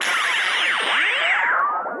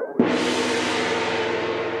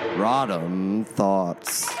Rodham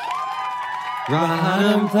Thoughts.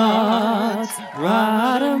 Rodham Thoughts,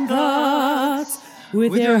 Rodham Thoughts.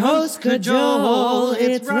 With your host, Kajol,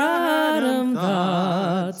 it's Rodham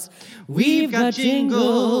Thoughts. We've got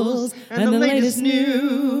jingles and the latest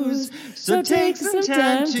news, so take some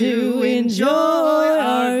time to enjoy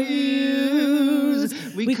our views.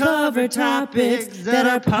 We cover topics that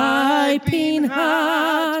are piping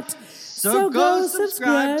hot, so go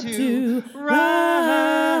subscribe to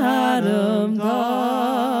Rodham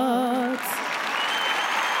Thoughts.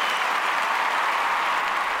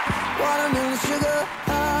 Watermelon sugar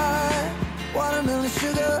high, watermelon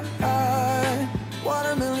sugar high,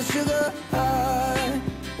 watermelon sugar high,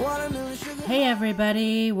 watermelon sugar high. Hey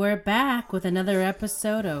everybody, we're back with another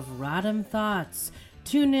episode of Rodham Thoughts.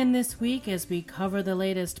 Tune in this week as we cover the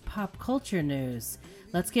latest pop culture news.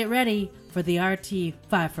 Let's get ready for the RT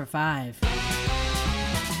 5 for 5.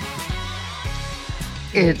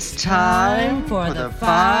 It's time for the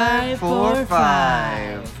 5 for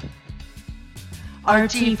 5.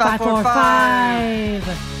 RT 545.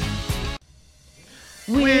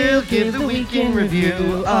 We'll give the weekend review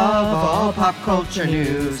of all pop culture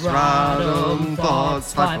news. Rodham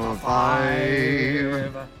Thoughts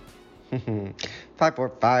 545.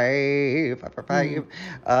 545.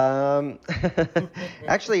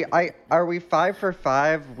 Actually, are we 5 for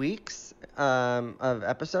 5 weeks of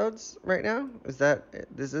episodes right now? Is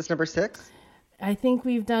this number 6? I think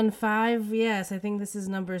we've done 5. Yes, I think this is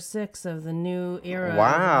number 6 of the new era.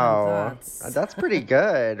 Wow, of that's pretty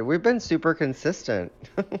good. We've been super consistent.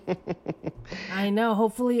 I know.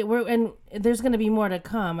 Hopefully, and there's going to be more to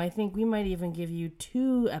come. I think we might even give you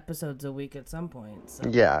 2 episodes a week at some point. So.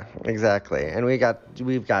 Yeah, exactly. And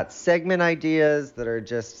we've got segment ideas that are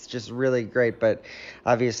just really great. But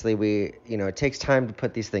obviously, it takes time to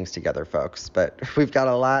put these things together, folks. But we've got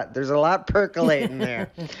a lot. There's a lot percolating there.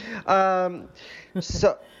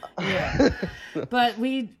 So. Yeah. But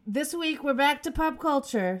this week we're back to pop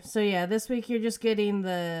culture. So yeah, this week you're just getting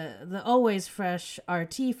the always fresh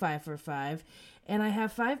RT 5 for 5. And I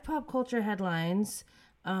have 5 pop culture headlines.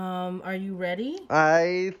 Are you ready?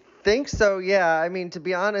 I think so, yeah. I mean, to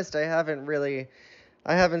be honest, I haven't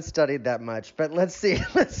studied that much, but let's see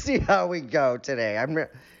how we go today.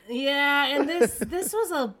 Yeah, and this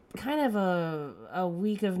was a kind of a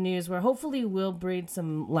week of news where hopefully we'll breathe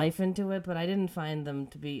some life into it, but I didn't find them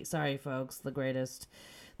to be, sorry folks, the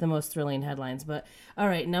most thrilling headlines. But all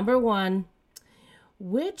right, number 1,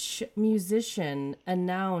 which musician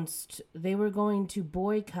announced they were going to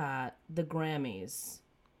boycott the Grammys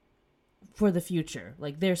for the future,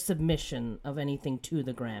 like their submission of anything to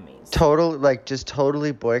the Grammys?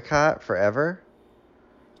 Totally boycott forever?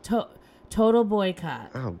 Total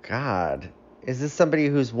boycott. Oh, God. Is this somebody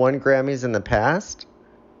who's won Grammys in the past?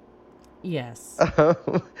 Yes. I don't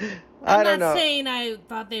know. I'm not saying I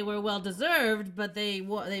thought they were well-deserved, but they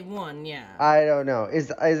won, yeah. I don't know. Is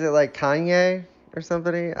it like Kanye or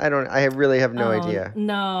somebody? I really have no idea.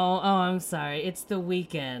 No. Oh, I'm sorry. It's The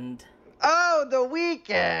Weeknd. Oh, The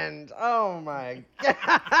Weeknd. Oh, my God.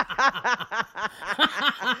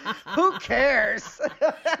 Who cares?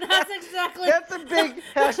 That's a big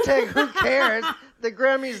hashtag, who cares? The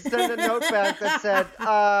Grammys sent a note back that said,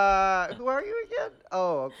 who are you again?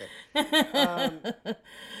 Oh, okay.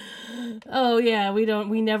 Oh, yeah,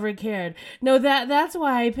 we never cared. No, that's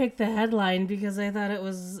why I picked the headline, because I thought it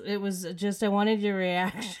was just, I wanted your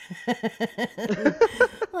reaction.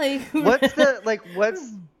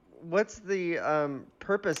 What's the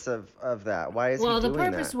purpose of that? Why is he doing that? Well, the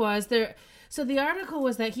purpose was there. So the article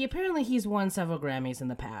was that he's won several Grammys in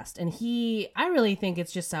the past, and I really think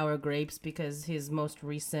it's just sour grapes because his most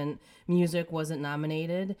recent music wasn't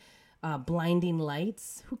nominated. Blinding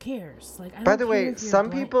Lights. Who cares? By the way, some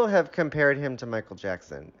people have compared him to Michael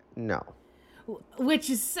Jackson. No. Which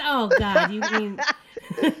is, oh God, you mean?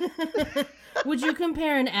 Would you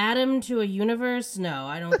compare an atom to a universe? No,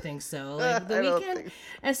 I don't think so. The Weeknd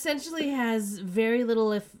essentially has very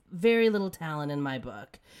little talent in my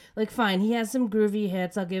book. Fine, he has some groovy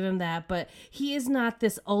hits, I'll give him that, but he is not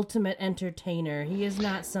this ultimate entertainer. He is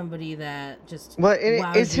not somebody that just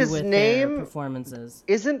wows you with their performances.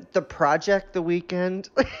 Isn't the project The Weeknd,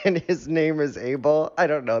 and his name is Abel? I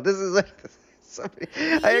don't know. This is somebody.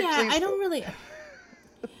 I'm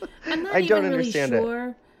not even really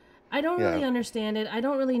sure. I don't really understand it. I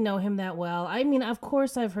don't really know him that well. I mean, of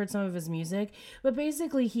course, I've heard some of his music, but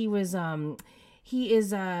basically, he is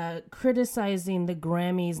criticizing the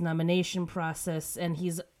Grammys nomination process, and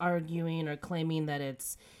he's arguing or claiming that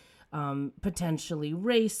it's potentially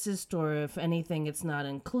racist, or if anything, it's not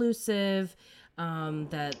inclusive.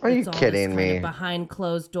 That Are you it's all kidding this kind me? of behind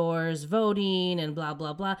closed doors voting and blah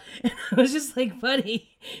blah blah. And I was just like, buddy,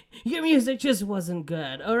 your music just wasn't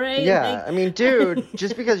good. All right. Yeah, Like, I mean, dude,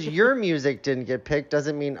 just because your music didn't get picked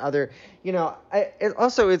doesn't mean other,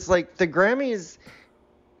 it's like the Grammys.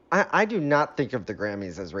 I do not think of the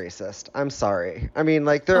Grammys as racist. I'm sorry. I mean,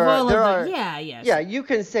 like there are. yeah, yes. Yeah, you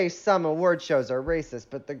can say some award shows are racist,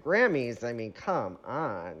 but the Grammys, I mean, come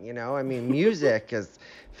on, I mean, music is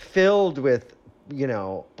filled with,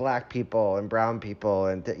 black people and brown people,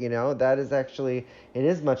 and that is actually, it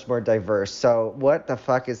is much more diverse. So what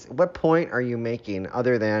point are you making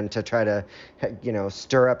other than to try to,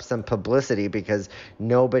 stir up some publicity because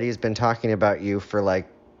nobody's been talking about you for like,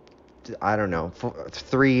 I don't know,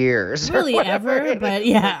 3 years. Really ever, but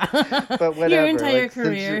yeah. But whatever. Your entire like,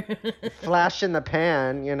 career. Flash in the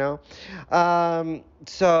pan,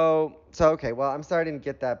 So okay, well, I'm sorry I didn't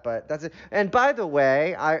get that, but that's it. And by the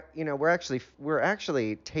way, we're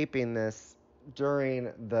actually taping this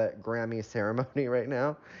during the Grammy ceremony right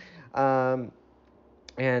now.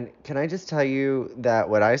 And can I just tell you that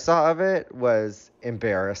what I saw of it was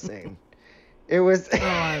embarrassing. It was. Oh,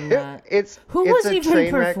 I'm not. Who it's was a even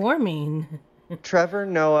train wreck. performing? Trevor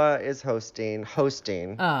Noah is hosting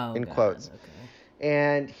Oh, in God, quotes. okay.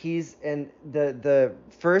 And the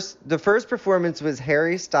first performance was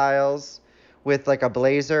Harry Styles with like a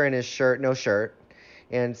blazer and his shirt, no shirt,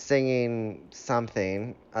 and singing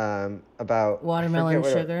something about Watermelon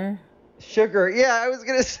Sugar. Sugar, yeah, I was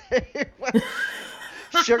gonna say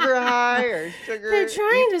Sugar High or Sugar. They're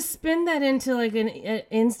trying to spin that into like an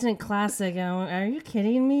instant classic. Are you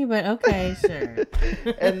kidding me? But okay, sure.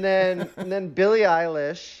 and then Billie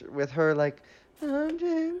Eilish with her like.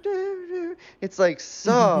 It's like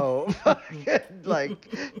so fucking like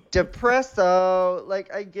depresso.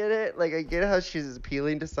 Like I get it. Like I get how she's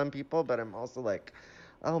appealing to some people, but I'm also like,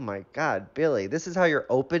 oh my God, Billie, this is how you're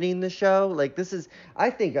opening the show? Like I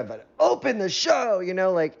think of it, open the show,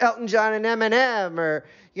 like Elton John and Eminem or,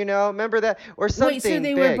 remember that? Or something Wait, so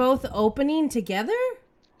they big. were both opening together?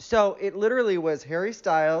 So it literally was Harry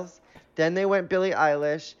Styles, then they went Billie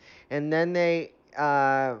Eilish, and then they,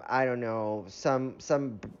 I don't know,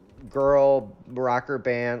 some girl rocker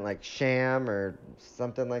band like Sham or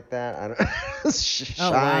something like that. I don't. Shine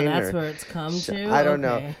oh wow, that's where it's come to. I don't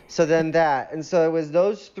know. So then and so it was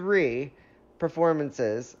those 3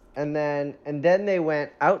 performances, and then they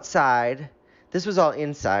went outside. This was all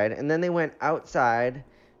inside, and then they went outside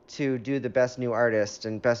to do the best new artist.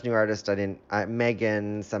 And best new artist,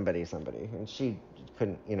 Megan somebody, and she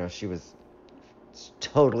couldn't. She was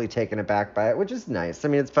totally taken aback by it, which is nice. I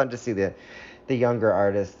mean, it's fun to see the younger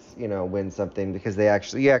artists, win something because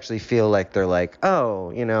you actually feel like they're like,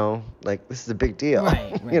 oh, like this is a big deal,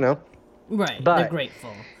 right. Right. But, they're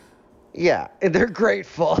grateful. Yeah, they're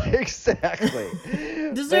grateful. Exactly.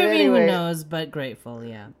 Deserving, anyway, who knows, but grateful,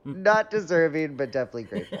 yeah. Not deserving, but definitely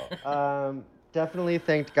grateful. Definitely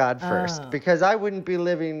thanked God first because I wouldn't be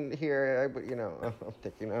living here. I'm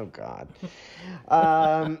thinking, oh God.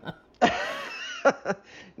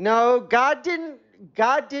 No, God didn't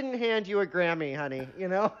hand you a Grammy, honey.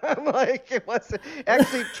 I'm like, it wasn't.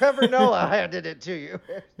 Actually, Trevor Noah handed it to you.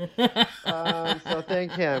 So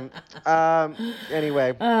thank him.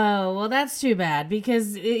 Anyway. Oh, well, that's too bad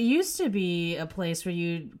because it used to be a place where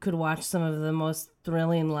you could watch some of the most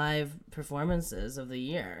thrilling live performances of the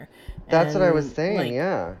year. That's what I was saying,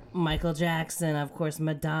 yeah. Michael Jackson, of course,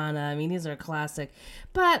 Madonna. I mean, these are classic,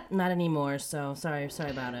 but not anymore. So sorry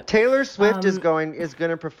about it. Taylor Swift is going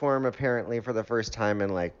to perform apparently for the first time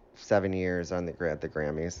in like 7 years at the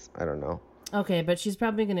Grammys. I don't know. Okay, but she's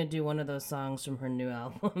probably going to do one of those songs from her new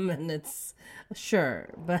album, and it's sure,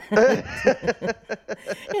 but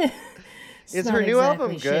is her new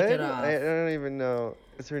album good? I don't even know.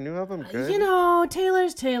 Is her new album good?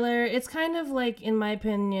 Taylor's Taylor. It's kind of like, in my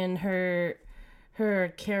opinion, her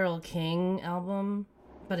Carole King album.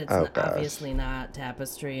 But it's obviously not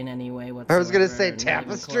Tapestry in any way whatsoever. I was going to say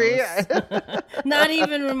Tapestry. Not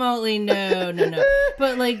even remotely. No.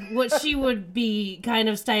 But like what she would be kind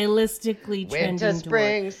of stylistically trending Winter,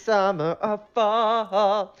 spring, summer, or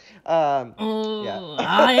fall. Yeah.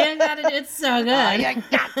 All you gotta do, it's so good. All you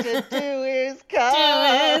got to do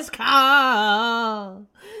is call.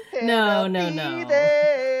 No.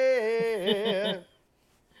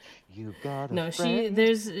 You got no,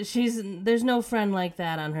 there's no friend like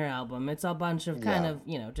that on her album. It's a bunch of kind of,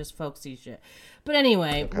 just folksy shit. But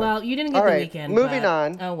anyway, well, you didn't get the weekend. Moving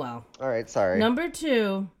on. Oh well. All right, sorry. Number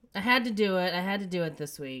 2, I had to do it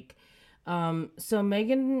this week. So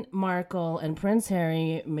Meghan Markle and Prince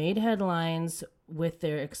Harry made headlines with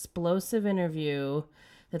their explosive interview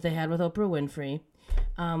that they had with Oprah Winfrey.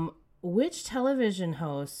 which television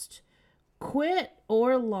host quit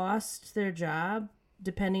or lost their job,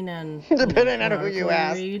 depending on who you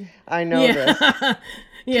ask. Read. I know this.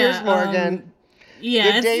 Piers Morgan.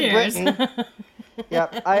 Yeah, Good Day Piers. Britain.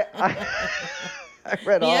 Yep, I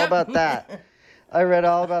read all about that. I read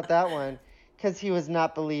all about that one because he was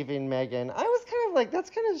not believing Meghan. I was kind of like,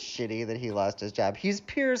 that's kind of shitty that he lost his job. He's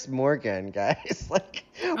Piers Morgan, guys. Like,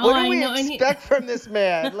 what do we expect from this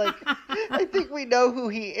man? Like, I think we know who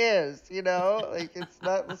he is, you know? Like, it's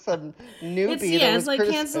not some newbie it's like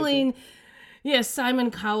canceling... Yeah,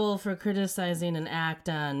 Simon Cowell for criticizing an act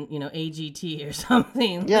on, AGT or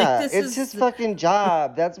something. Yeah, like, it's his fucking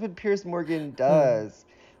job. That's what Piers Morgan does.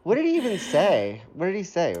 What did he even say? What did he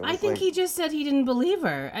say? I think he just said he didn't believe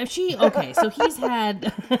her. So he's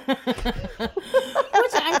had...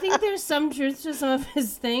 which I think there's some truth to some of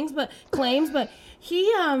his claims, but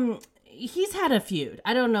he's had a feud.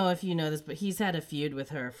 I don't know if you know this, but he's had a feud with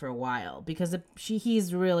her for a while because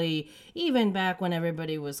he's really, even back when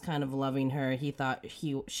everybody was kind of loving her, he thought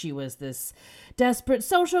she was this desperate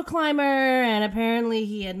social climber, and apparently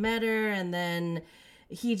he had met her, and then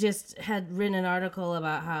he just had written an article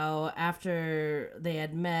about how after they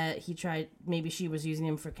had met, maybe she was using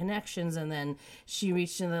him for connections, and then she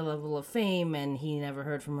reached another level of fame and he never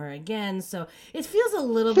heard from her again. So it feels a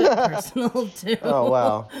little bit personal too. Oh,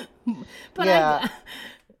 wow. But yeah.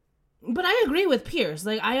 But I agree with Piers.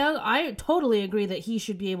 Like, I totally agree that he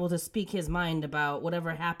should be able to speak his mind about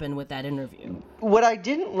whatever happened with that interview. What I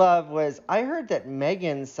didn't love was I heard that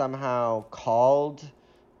Meghan somehow called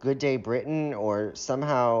Good Day Britain or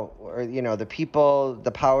the people, the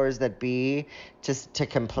powers that be, to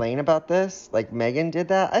complain about this. Like, Meghan did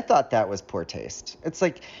that. I thought that was poor taste. It's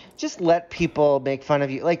like, just let people make fun of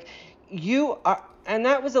you. Like, you are... And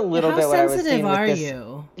that was a little bit what I was seeing with this. How sensitive are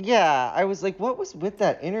you? Yeah, I was like, what was with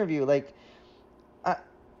that interview? Like,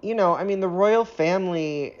 the royal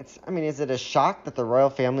family, is it a shock that the royal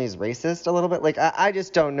family is racist a little bit? Like, I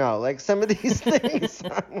just don't know. Like, some of these things,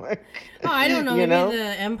 I'm like... Oh, I don't know. Maybe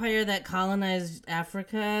the empire that colonized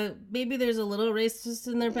Africa, maybe there's a little racist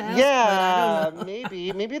in their past. Yeah, but I don't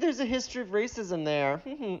know. Maybe there's a history of racism there.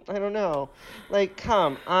 I don't know. Like,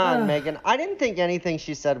 come on, Meghan. I didn't think anything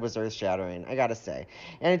she said was earth-shattering, I gotta say.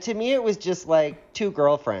 And to me, it was just like two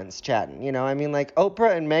girlfriends chatting, Like,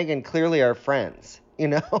 Oprah and Meghan clearly are friends.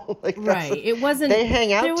 Like, right. It wasn't. They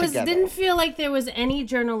hang out together. Didn't feel like there was any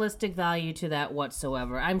journalistic value to that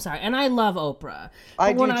whatsoever. I'm sorry, and I love Oprah.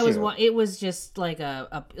 But it was just like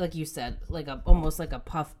like you said, almost like a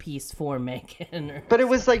puff piece for Meghan. But it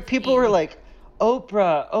was like people were like,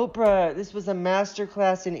 Oprah, this was a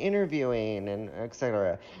masterclass in interviewing and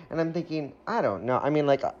etc. And I'm thinking, I don't know.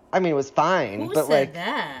 It was fine. Who but said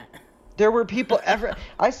that? There were people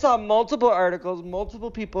I saw multiple articles, multiple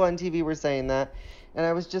people on TV were saying that. And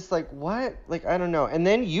I was just like, what? Like, I don't know. And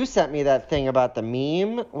then you sent me that thing about the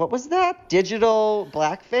meme. What was that? Digital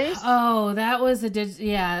blackface? Oh, that was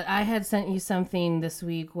yeah, I had sent you something this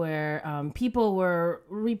week where people were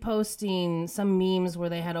reposting some memes where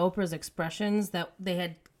they had Oprah's expressions that they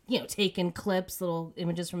had, taken clips, little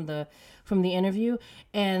images from the interview.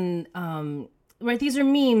 And, right, these are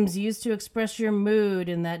memes used to express your mood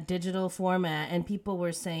in that digital format. And people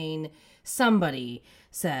were saying, somebody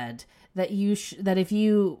said that that if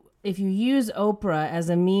you use Oprah as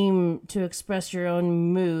a meme to express your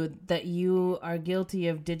own mood, that you are guilty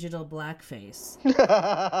of digital blackface.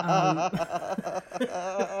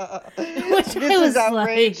 Which this is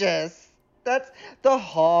outrageous. That's the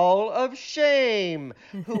Hall of Shame.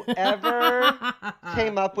 Whoever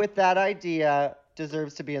came up with that idea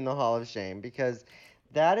deserves to be in the Hall of Shame because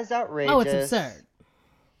that is outrageous. Oh, it's absurd.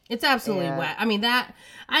 It's absolutely wet.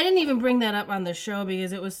 I didn't even bring that up on the show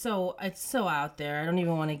because it's so out there. I don't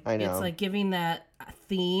even want to. I know. It's like giving that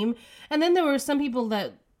theme. And then there were some people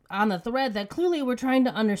that on the thread that clearly were trying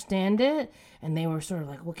to understand it, and they were sort of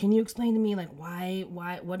like, "Well, can you explain to me like why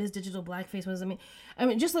what is digital blackface? What does it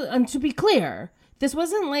mean?" Just to be clear, this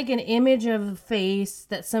wasn't like an image of a face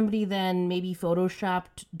that somebody then maybe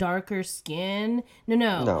photoshopped darker skin.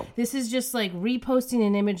 No. This is just like reposting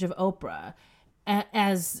an image of Oprah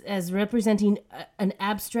as representing an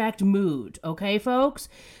abstract mood, okay, folks?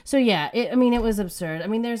 So yeah, it was absurd.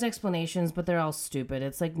 There's explanations, but they're all stupid.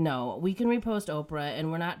 It's like, no, we can repost Oprah,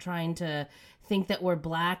 and we're not trying to think that we're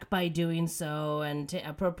black by doing so and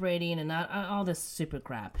appropriating and not all this stupid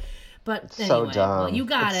crap. But anyway, so dumb. Well, you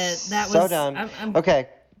got it. That was so dumb. Okay,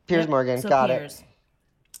 Piers Morgan, got it.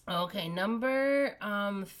 Okay, number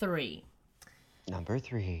 3. Number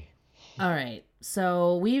 3. All right.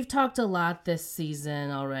 So we've talked a lot this season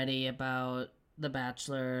already about The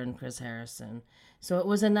Bachelor and Chris Harrison. So it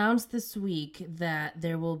was announced this week that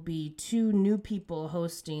there will be 2 new people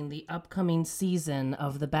hosting the upcoming season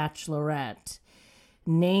of The Bachelorette.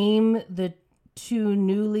 Name the 2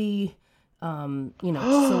 newly,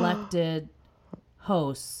 selected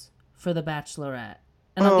hosts for The Bachelorette.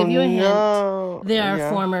 And I'll give you a hint. They are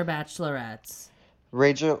former bachelorettes.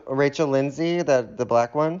 Rachel Lindsay, the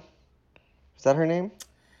black one. Is that her name?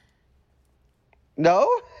 No,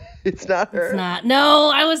 it's not her. It's not.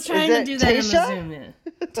 No, I was trying to do that Tayshia? In the Zoom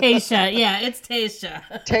in. Tayshia, yeah, it's Tayshia.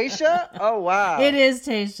 Tayshia? Oh wow. It is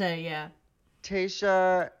Tayshia, yeah.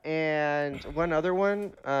 Tayshia and one other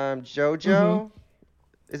one, JoJo. Mm-hmm.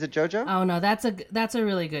 Is it JoJo? Oh no, that's a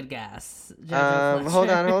really good guess. Hold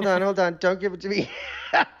on. Don't give it to me.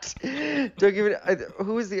 Don't give it.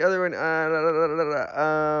 Who is the other one?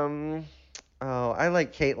 I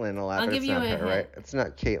like Caitlyn a lot. I'll give you a hint. Right? It's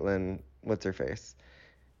not Caitlyn. What's her face?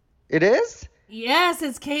 It is? Yes,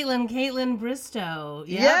 it's Caitlyn Bristow.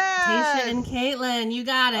 Yep. Yes! Tayshia and Caitlyn. You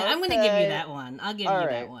got it. Okay. I'm going to give you that one. I'll give you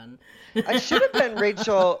that one. I should have been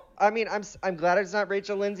Rachel. I mean, I'm glad it's not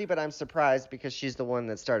Rachel Lindsay, but I'm surprised because she's the one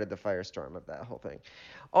that started the firestorm of that whole thing.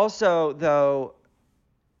 Also, though,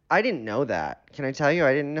 I didn't know that. Can I tell you?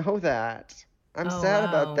 I didn't know that. I'm sad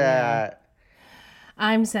about that. Yeah.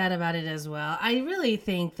 I'm sad about it as well. I really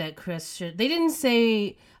think that Chris should. They didn't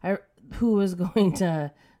say who was going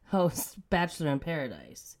to host Bachelor in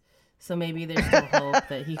Paradise. So maybe there's still hope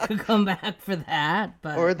that he could come back for that.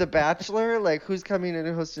 But or The Bachelor, like who's coming in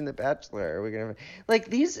and hosting The Bachelor? Are we gonna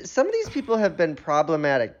some of these people have been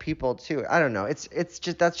problematic people too. I don't know. It's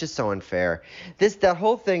just that's just so unfair. That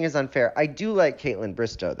whole thing is unfair. I do like Caitlyn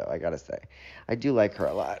Bristow though. I gotta say, I do like her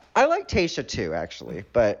a lot. I like Tayshia too actually,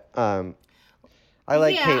 but I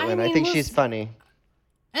like Caitlyn. I think she's funny.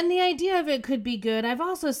 And the idea of it could be good. I've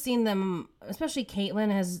also seen them, especially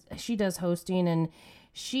Caitlyn she does hosting and.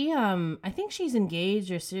 She, I think she's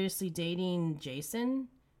engaged or seriously dating Jason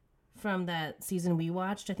from that season we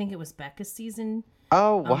watched. I think it was Becca's season.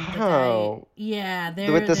 Oh, wow.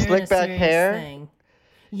 They're with the slick back hair. Thing.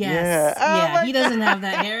 Yes. Yeah. He doesn't have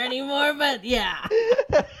that hair anymore, but yeah.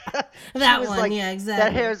 That one, like, yeah, exactly.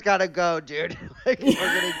 That hair's got to go, dude. Like,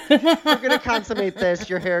 we're gonna consummate this.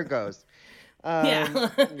 Your hair goes. Get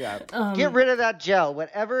rid of that gel.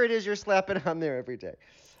 Whatever it is you're slapping on there every day.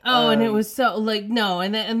 Oh, and it was so they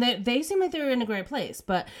seem like they were in a great place,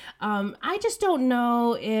 but I just don't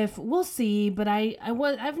know if we'll see. But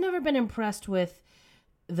I've never been impressed with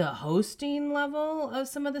the hosting level of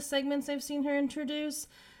some of the segments I've seen her introduce.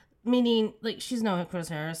 Meaning, like, she's no Chris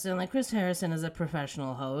Harrison. Like, Chris Harrison is a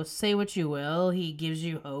professional host. Say what you will, he gives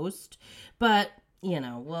you host. But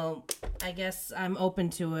I guess I'm open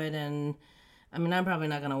to it and. I mean, I'm probably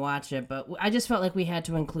not going to watch it, but I just felt like we had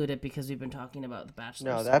to include it because we've been talking about The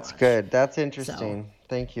Bachelor. No, that's good. That's interesting. So.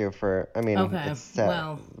 Thank you for, it's sad.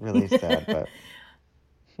 Well. Really sad, but.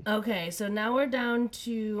 Okay, so now we're down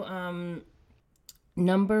to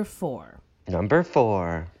number 4. Number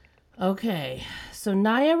 4. Okay, so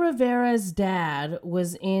Naya Rivera's dad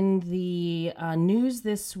was in the news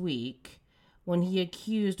this week when he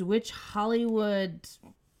accused which Hollywood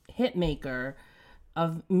hitmaker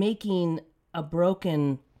of making a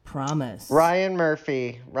broken promise. Ryan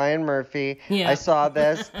Murphy. Yeah. I saw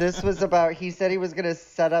this. This was about, he said he was going to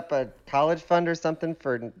set up a college fund or something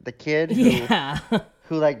for the kid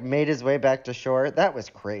who like made his way back to shore. That was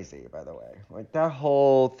crazy, by the way. Like that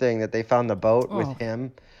whole thing that they found the boat with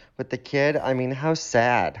him, with the kid. I mean, how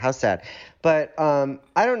sad. But I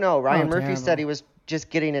don't know. Ryan Murphy said he was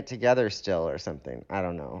just getting it together still or something. I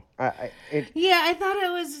don't know. I thought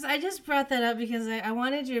it was. I just brought that up because I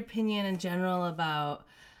wanted your opinion in general about.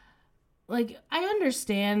 Like, I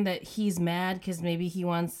understand that he's mad because maybe he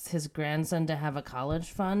wants his grandson to have a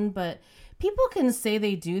college fund, but people can say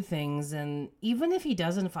they do things, and even if he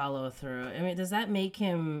doesn't follow through, I mean, does that make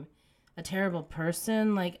him a terrible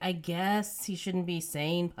person? Like, I guess he shouldn't be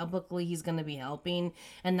saying publicly he's going to be helping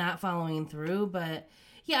and not following through, but.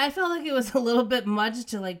 Yeah, I felt like it was a little bit much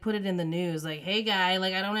to, like, put it in the news. Like, hey, guy,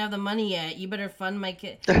 like, I don't have the money yet. You better fund my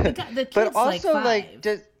kid. The kid's, but also, like,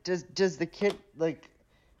 5. Does the kid, like,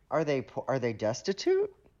 are they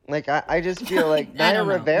destitute? Like, I just feel like Naya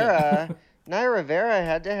Rivera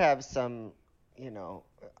had to have some,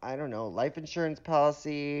 I don't know, life insurance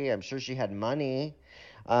policy. I'm sure she had money.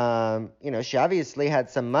 She obviously had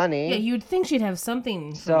some money. Yeah, you'd think she'd have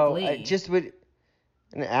something. So I just would.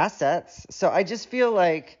 And assets. So I just feel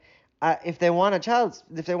like if they want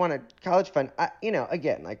a college fund,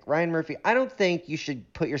 again, like Ryan Murphy, I don't think you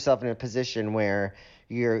should put yourself in a position where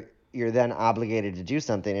you're then obligated to do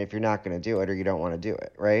something if you're not going to do it or you don't want to do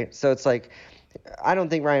it, right? So it's like, I don't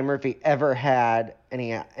think Ryan Murphy ever had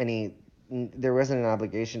any there wasn't an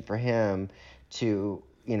obligation for him to,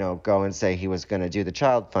 go and say he was going to do the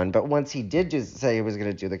child fund. But once he did say he was going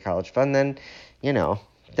to do the college fund, then,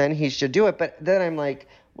 then he should do it. But then I'm like,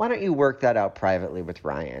 why don't you work that out privately with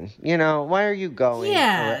Ryan? Why are you going?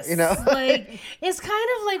 Yes. Like, it's kind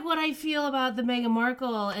of like what I feel about the Meghan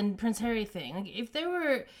Markle and Prince Harry thing. Like, if there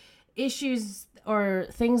were issues or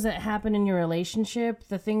things that happened in your relationship,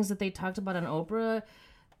 the things that they talked about on Oprah,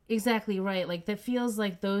 exactly right. Like, that feels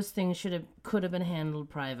like those things could have been handled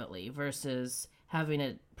privately versus having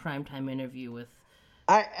a primetime interview with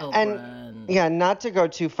Oprah. Not to go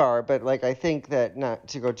too far, but like I think that not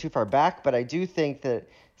to go too far back, but I do think that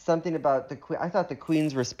something about I thought the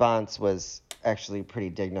Queen's response was actually pretty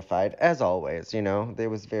dignified, as always. There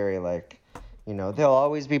was very like, they'll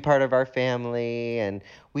always be part of our family, and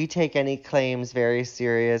we take any claims very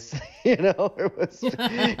serious.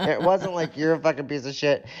 It wasn't like you're a fucking piece of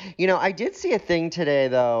shit. I did see a thing today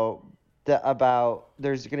though about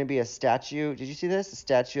there's going to be a statue. Did you see this? A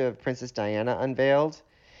statue of Princess Diana unveiled.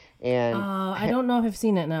 And I don't know if I've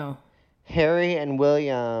seen it, no. Harry and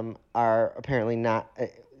William are apparently not.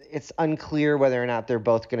 It's unclear whether or not they're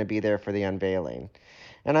both going to be there for the unveiling.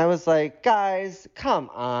 And I was like, guys, come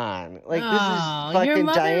on. Like, this is fucking your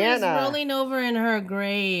mother Diana. is rolling over in her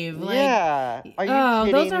grave. Like, yeah. Are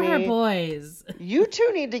you kidding those are me? her boys. You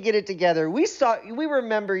two need to get it together. We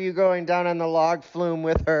remember you going down on the log flume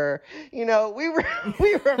with her. We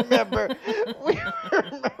remember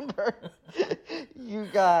you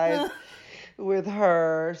guys with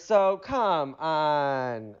her. So come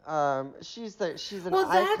on. She's an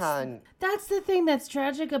icon. That's the thing that's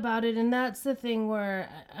tragic about it, and that's the thing where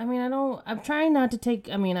I'm trying not to take.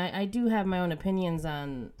 I do have my own opinions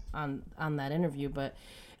on that interview, but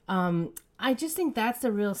I just think that's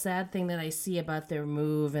the real sad thing that I see about their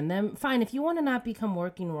move. And then, fine, if you want to not become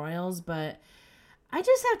working royals, but I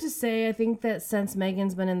just have to say, I think that since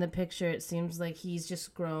Meghan's been in the picture, it seems like he's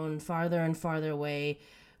just grown farther and farther away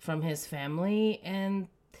from his family, and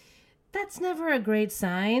that's never a great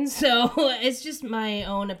sign. So it's just my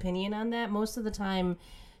own opinion on that. Most of the time,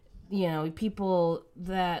 people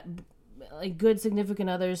that, like, good significant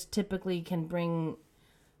others typically can bring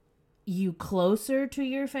you closer to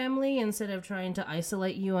your family instead of trying to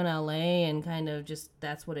isolate you in LA and kind of just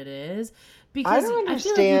that's what it is. Because I don't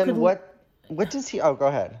understand what does he? Oh, go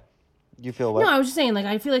ahead. You feel what? No, I was just saying, like,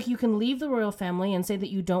 I feel like you can leave the royal family and say that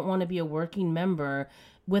you don't want to be a working member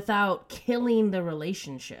without killing the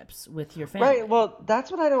relationships with your family. Right. Well,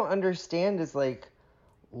 that's what I don't understand is, like,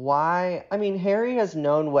 why. I mean, Harry has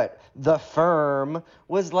known what the firm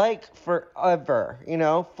was like forever,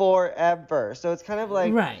 forever. So it's kind of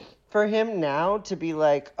like, right. For him now to be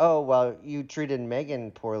like, oh, well, you treated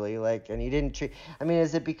Meghan poorly, like, and you didn't treat. I mean,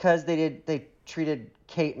 is it because they treated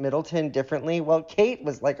Kate Middleton differently? Well, Kate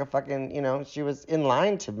was like a fucking, she was in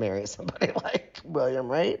line to marry somebody like William,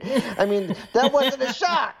 right? I mean, that wasn't a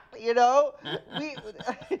shock,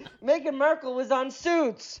 Meghan Markle was on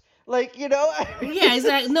Suits. Like, Yeah,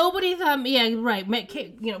 exactly. Nobody thought, yeah, right.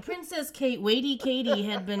 Princess Kate, Waity Katie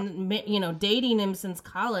had been, dating him since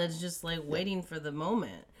college, just like waiting for the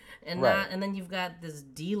moment. And and then you've got this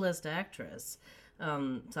D-list actress.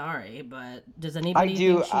 Sorry, but does anybody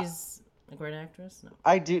think she's a great actress?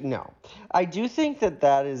 No. I do think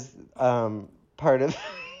that is part of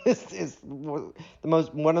is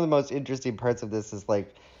one of the most interesting parts of this is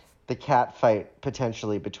like the cat fight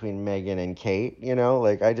potentially between Meghan and Kate.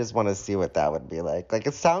 Like, I just want to see what that would be like. Like,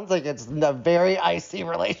 it sounds like it's a very icy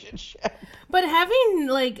relationship. But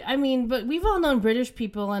but we've all known British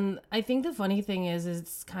people, and I think the funny thing is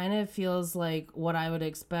it's kind of feels like what I would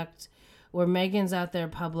expect, where Meghan's out there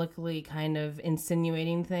publicly kind of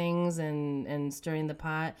insinuating things and stirring the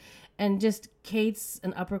pot, and just Kate's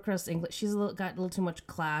an upper crust English. She's got a little too much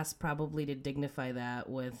class probably to dignify that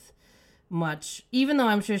with much, even though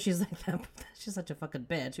I'm sure she's like that. She's such a fucking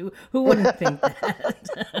bitch. Who wouldn't think that?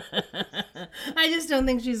 I just don't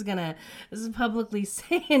think she's gonna publicly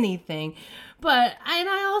say anything. But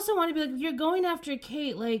I also want to be like, you're going after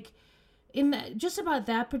Kate, like, in that, just about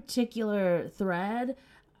that particular thread.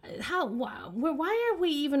 Why are we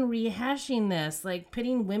even rehashing this? Like,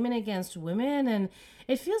 pitting women against women, and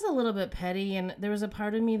it feels a little bit petty. And there was a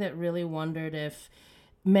part of me that really wondered if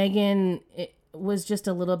Meghan was just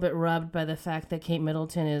a little bit rubbed by the fact that Kate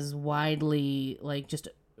Middleton is widely, like, just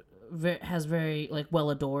has very, like, well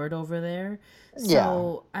adored over there.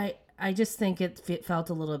 So yeah. I just think it felt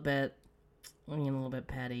a little bit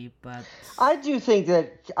petty, but I do think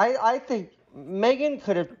that I think Meghan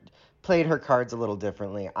could have played her cards a little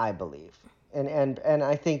differently, I believe. And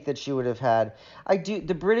I think that she would have had.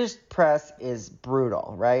 The British press is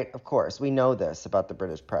brutal, right? Of course, we know this about the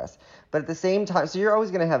British press. But at the same time, so you're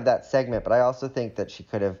always going to have that segment, but I also think that she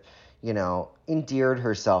could have, endeared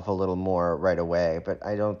herself a little more right away, but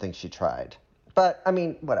I don't think she tried. But I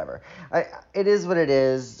mean, whatever. It is what it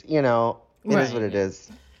is, It is what it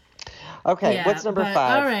is. Okay, Yeah, what's number but,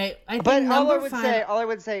 5? all right, I think But number all 5. I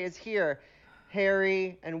would say is here,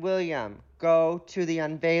 Harry and William, go to the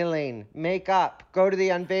unveiling. Make up. Go to the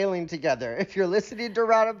unveiling together. If you're listening to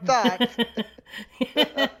Random Thoughts,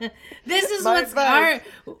 this is what's going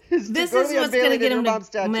to get him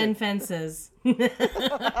to mend fences.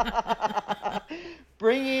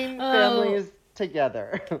 Bringing families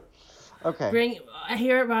together. Okay.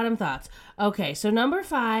 Here at Random Thoughts. Okay, so number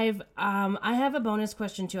 5, I have a bonus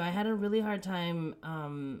question too. I had a really hard time.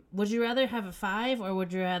 Would you rather have a 5 or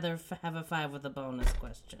would you rather have a 5 with a bonus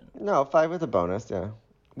question? No, 5 with a bonus, yeah.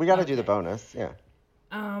 We got to do the bonus, yeah.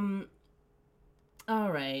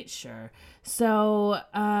 All right, sure. So,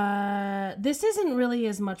 this isn't really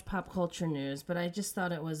as much pop culture news, but I just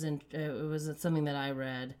thought it was something that I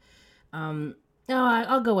read.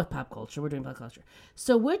 I'll go with pop culture. We're doing pop culture.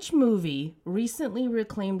 So, which movie recently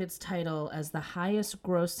reclaimed its title as the highest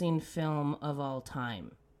grossing film of all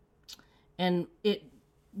time? And it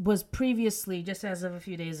was previously, just as of a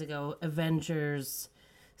few days ago, Avengers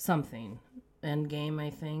something. Endgame, I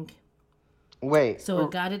think. Wait. So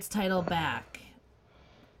it got its title back.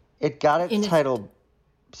 It got its title.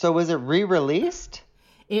 So was it re-released?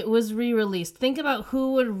 It was re-released. Think about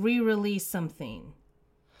who would re-release something.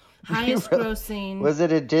 Highest grossing. Was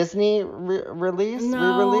it a Disney release?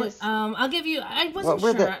 No, re-release? I'll give you. I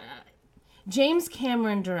wasn't sure. James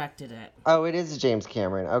Cameron directed it. Oh, it is James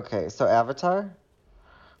Cameron. Okay, so Avatar.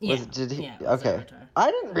 Yeah. Okay. Avatar.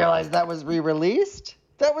 I didn't realize that was re-released.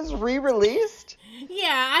 That was re-released.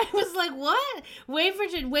 Yeah, I was like, what? Wait for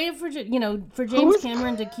James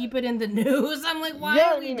Cameron to keep it in the news. I'm like, why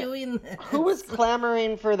are we doing this? Who was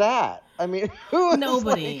clamoring for that? I mean, who was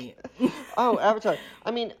nobody. Oh, Avatar.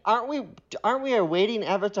 I mean, aren't we awaiting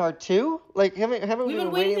Avatar 2? Like, haven't we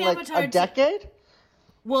been waiting like a decade?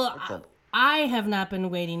 Well, I have not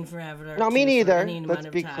been waiting for Avatar. No, me neither. Let's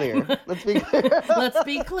be clear. Let's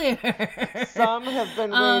be clear. Some have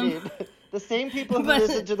been waiting. The same people who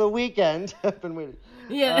listened to The Weeknd have been waiting.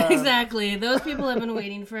 Yeah, exactly. Those people have been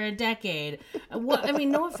waiting for a decade. I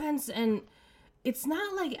mean, no offense, and it's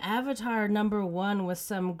not like Avatar #1 was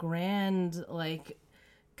some grand, like,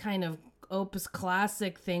 kind of opus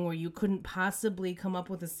classic thing where you couldn't possibly come up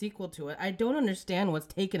with a sequel to it. I don't understand what's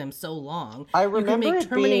taken him so long. I remember you can make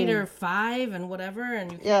Terminator 5 and whatever,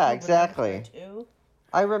 and you can yeah, exactly. 2.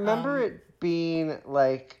 I remember it being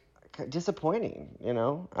like disappointing,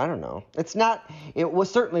 I don't know.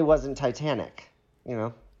 Certainly wasn't Titanic,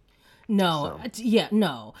 No. So. Yeah,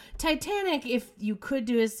 no. Titanic, if you could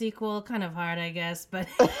do a sequel, kind of hard, I guess, but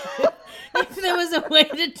if there was a way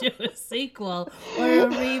to do a sequel or a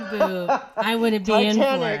reboot, I wouldn't be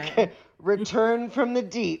Titanic, in for it. Return from the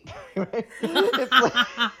Deep. Right?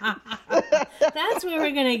 That's where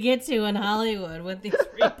we're going to get to in Hollywood with these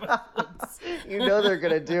reboots. They're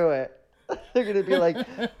going to do it. They're going to be like,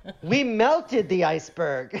 we melted the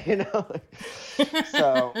iceberg,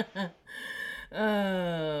 So.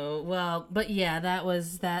 Oh, well, but yeah,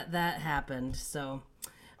 that happened. So,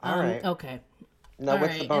 all right. Okay. Now,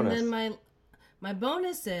 what's the bonus? And then my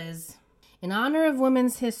bonus is, in honor of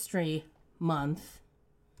Women's History Month,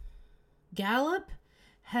 Gallup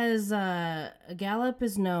is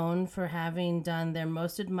known for having done their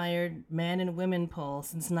most admired man and women poll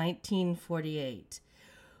since 1948.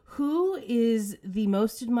 Who is the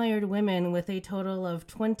most admired women with a total of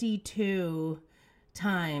 22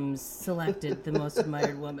 times selected the most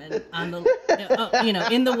admired woman on the,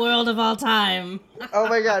 in the world of all time? Oh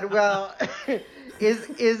my God! Well,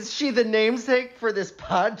 is she the namesake for this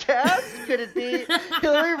podcast? Could it be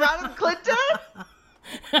Hillary Rodham Clinton?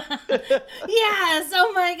 Yes!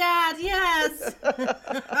 Oh my God! Yes!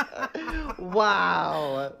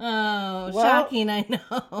 Wow! Oh, well, shocking! I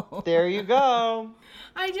know. There you go.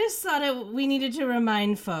 I just thought we needed to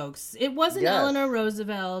remind folks. It wasn't Eleanor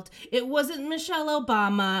Roosevelt. It wasn't Michelle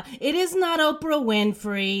Obama. It is not Oprah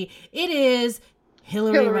Winfrey. It is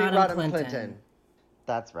Hillary Rodham Clinton.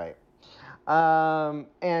 That's right.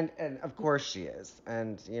 And of course she is.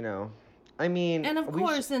 And I mean, and of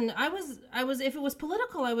course, and I was if it was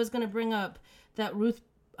political, I was going to bring up that Ruth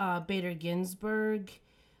Bader Ginsburg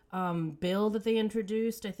bill that they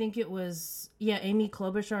introduced. I think it was Amy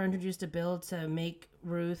Klobuchar introduced a bill to make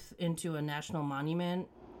Ruth into a national monument.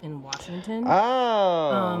 in Washington.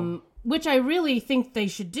 Oh. Which I really think they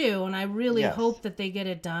should do, and I really hope that they get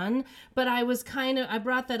it done. But I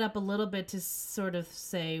brought that up a little bit to sort of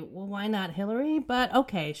say, well, why not Hillary? But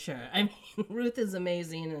okay, sure. I mean, Ruth is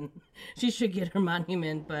amazing, and she should get her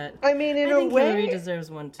monument, but I mean, I think Hillary deserves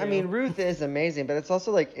one, too. I mean, Ruth is amazing, but it's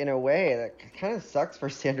also, like, in a way, that kind of sucks for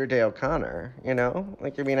Sandra Day O'Connor, you know?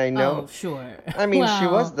 Like, I mean, I know. Oh, sure. I mean, she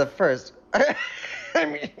was the first. I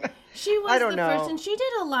mean... She was the first, and she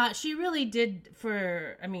did a lot. She really did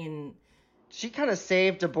she kind of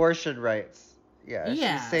saved abortion rights. Yeah,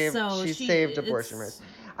 she saved abortion rights.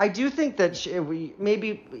 I do think that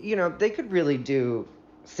they could really do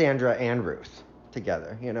Sandra and Ruth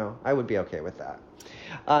together, you know? I would be okay with that.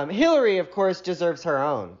 Hillary, of course, deserves her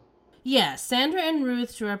own. Yeah, Sandra and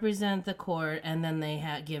Ruth to represent the court, and then they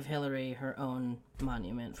give Hillary her own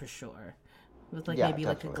monument for sure. With maybe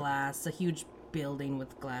definitely. A huge building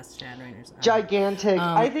with glass shattering or something. Gigantic.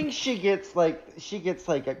 I think she gets like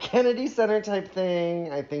a Kennedy Center type thing.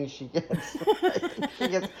 I think she gets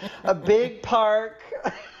a big park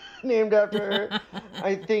named after her.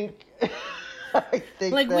 I think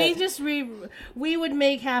like that... we would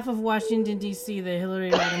make half of Washington D.C. the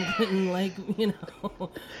Hillary Rodham Clinton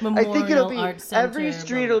memorial. I think it'll be art center, every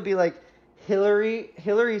street will be like Hillary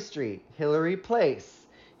Street, Hillary Place,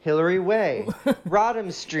 Hillary Way,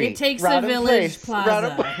 Rodham Street. It takes Rodham a Village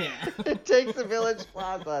Plaza. It takes a Village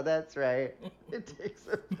Plaza. That's right. It takes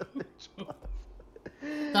a Village Plaza.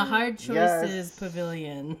 The Hard Choices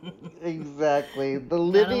Pavilion. Exactly. The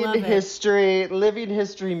Living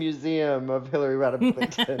History Museum of Hillary Rodham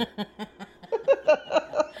Clinton.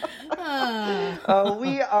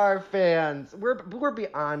 We are fans. We're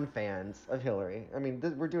beyond fans of Hillary. I mean,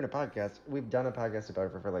 we're doing a podcast. We've done a podcast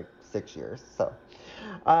about her for like 6 years. So,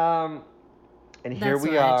 and here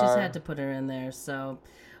we are. I just had to put her in there. So,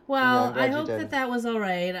 well, I hope that was all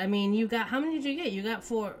right. I mean, you got, how many did you get? You got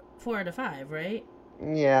 4 out of 5, right?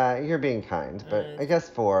 Yeah, you're being kind, but I guess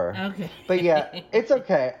 4. Okay. But yeah, it's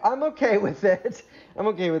okay. I'm okay with it.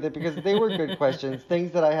 Because they were good questions,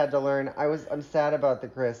 things that I had to learn. I'm sad about the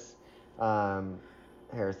Chris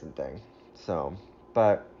Harrison thing. So,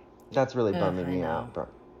 but that's really bumming me out, bro.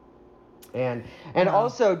 And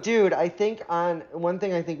also, dude, I think one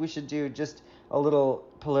thing I think we should do, just a little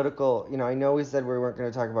political, I know we said we weren't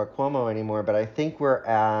going to talk about Cuomo anymore, but I think we're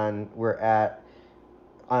at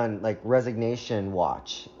like resignation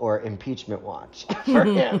watch or impeachment watch for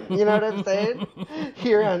him. You know what I'm saying?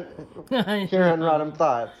 Here on Rodham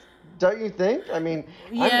Thoughts. Don't you think? I mean,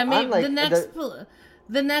 yeah, maybe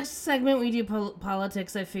the next segment we do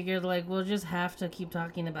politics, I figured we'll just have to keep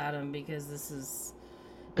talking about him because it's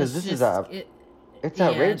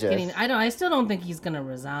outrageous. I still don't think he's gonna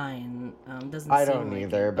resign. I don't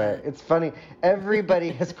either, but it's funny.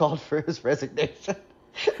 Everybody has called for his resignation.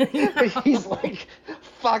 He's like,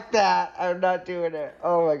 fuck that, I'm not doing it.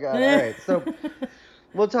 Oh my god. All right, so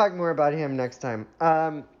we'll talk more about him next time.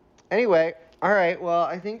 Anyway, all right, well,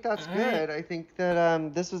 I think that's good. I think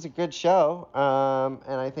that this was a good show,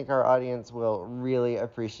 and I think our audience will really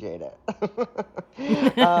appreciate it.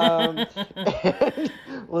 And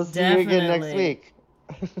we'll see you again next week.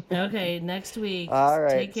 Okay, next week. All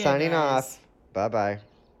right, take care, signing guys. off. Bye-bye.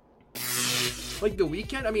 Like, The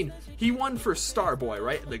Weeknd, I mean, he won for Starboy,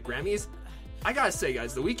 right? The Grammys. I gotta say,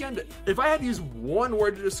 guys, The Weeknd, if I had to use one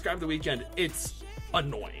word to describe The Weeknd, it's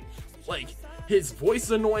annoying. Like, his voice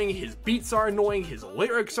is annoying, his beats are annoying, his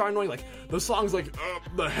lyrics are annoying. Like, the songs like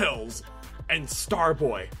The Hills and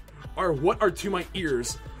Starboy are what are to my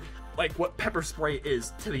ears like what pepper spray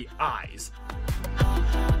is to the eyes.